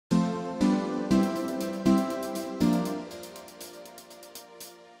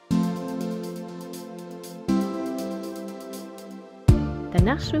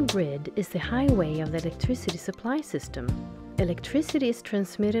national grid is the highway of the electricity supply system. Electricity is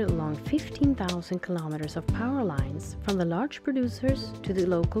transmitted along 15,000 kilometers of power lines from the large producers to the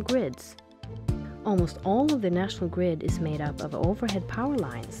local grids. Almost all of the national grid is made up of overhead power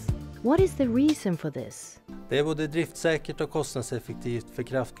lines. What is the reason for this? Det är både driftsäkert och kostnadseffektivt för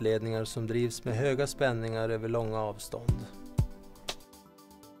kraftledningar som drivs med höga spänningar över långa avstånd.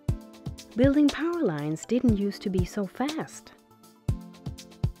 Building power lines didn't used to be so fast.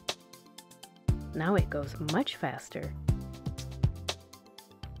 Now it goes much faster.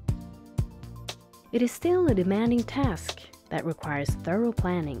 It is still a demanding task that requires thorough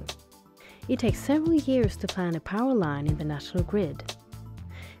planning. It takes several years to plan a power line in the national grid.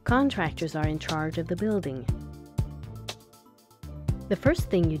 Contractors are in charge of the building. The first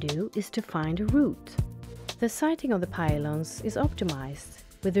thing you do is to find a route. The siting of the pylons is optimized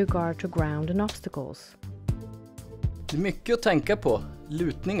with regard to ground and obstacles. Det är mycket att tänka på.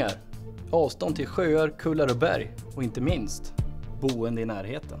 Lutningar, avstånd till sjöar, kullar och berg och inte minst boende i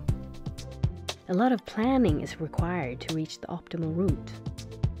närheten. A lot of planning is required to reach the optimal route.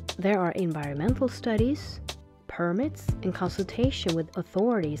 There are environmental studies, permits, and consultation with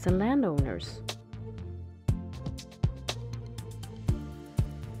authorities and landowners.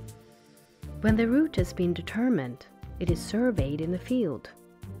 When the route has been determined, it is surveyed in the field.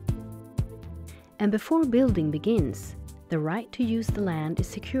 And before building begins, the right to use the land is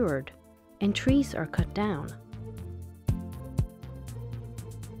secured and trees are cut down.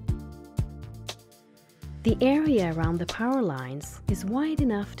 The area around the power lines is wide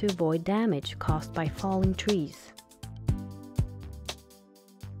enough to avoid damage caused by falling trees.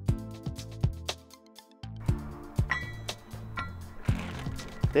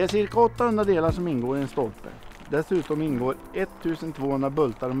 Det är cirka 800 delar som ingår i en stolpe. Dessutom ingår 1200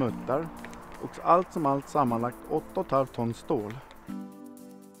 bultar och muttar och allt som allt sammanlagt 8,5 ton stål.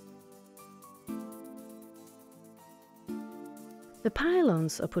 The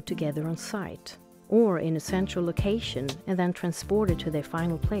pylons are put together on site or in a central location and then transported to their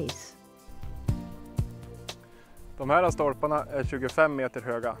final place. De här stolparna är 25 meter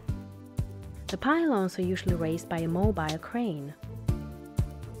höga. The pylons are usually raised by a mobile crane.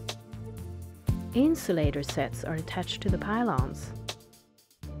 Insulator sets are attached to the pylons.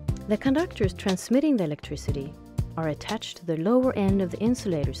 The conductors transmitting the electricity are attached to the lower end of the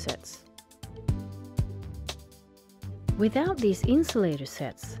insulator sets. Without these insulator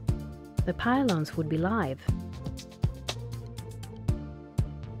sets, the pylons would be live.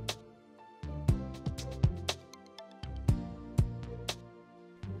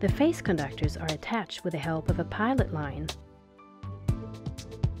 The phase conductors are attached with the help of a pilot line.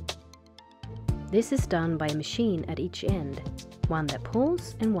 This is done by a machine at each end, one that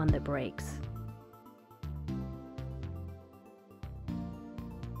pulls and one that breaks.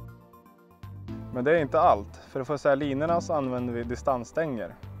 Men det är inte allt. För att få isär linorna så använder vi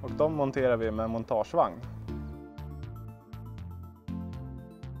distansstänger och de monterar vi med montagevagn.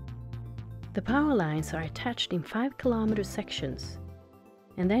 The power lines are attached in 5 kilometer sections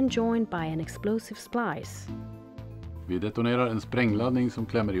and then joined by an explosive splice. Vi detonerar en sprängladdning som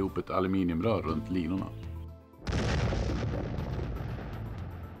klämmer ihop ett aluminiumrör runt linorna.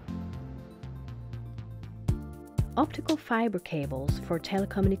 Optical fiber cables for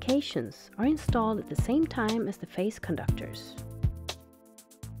telecommunications are installed at the same time as the phase conductors.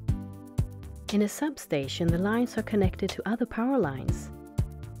 In a substation, the lines are connected to other power lines.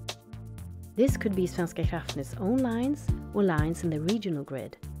 This could be Svenska Kraftnät's own lines or lines in the regional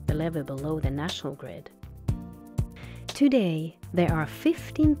grid, the level below the national grid. Today, there are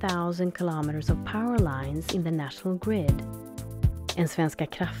 15,000 kilometers of power lines in the national grid, and Svenska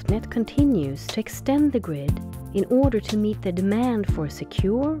Kraftnät continues to extend the grid in order to meet the demand for a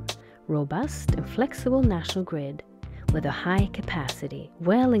secure, robust and flexible national grid with a high capacity,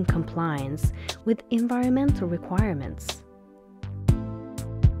 well in compliance with environmental requirements.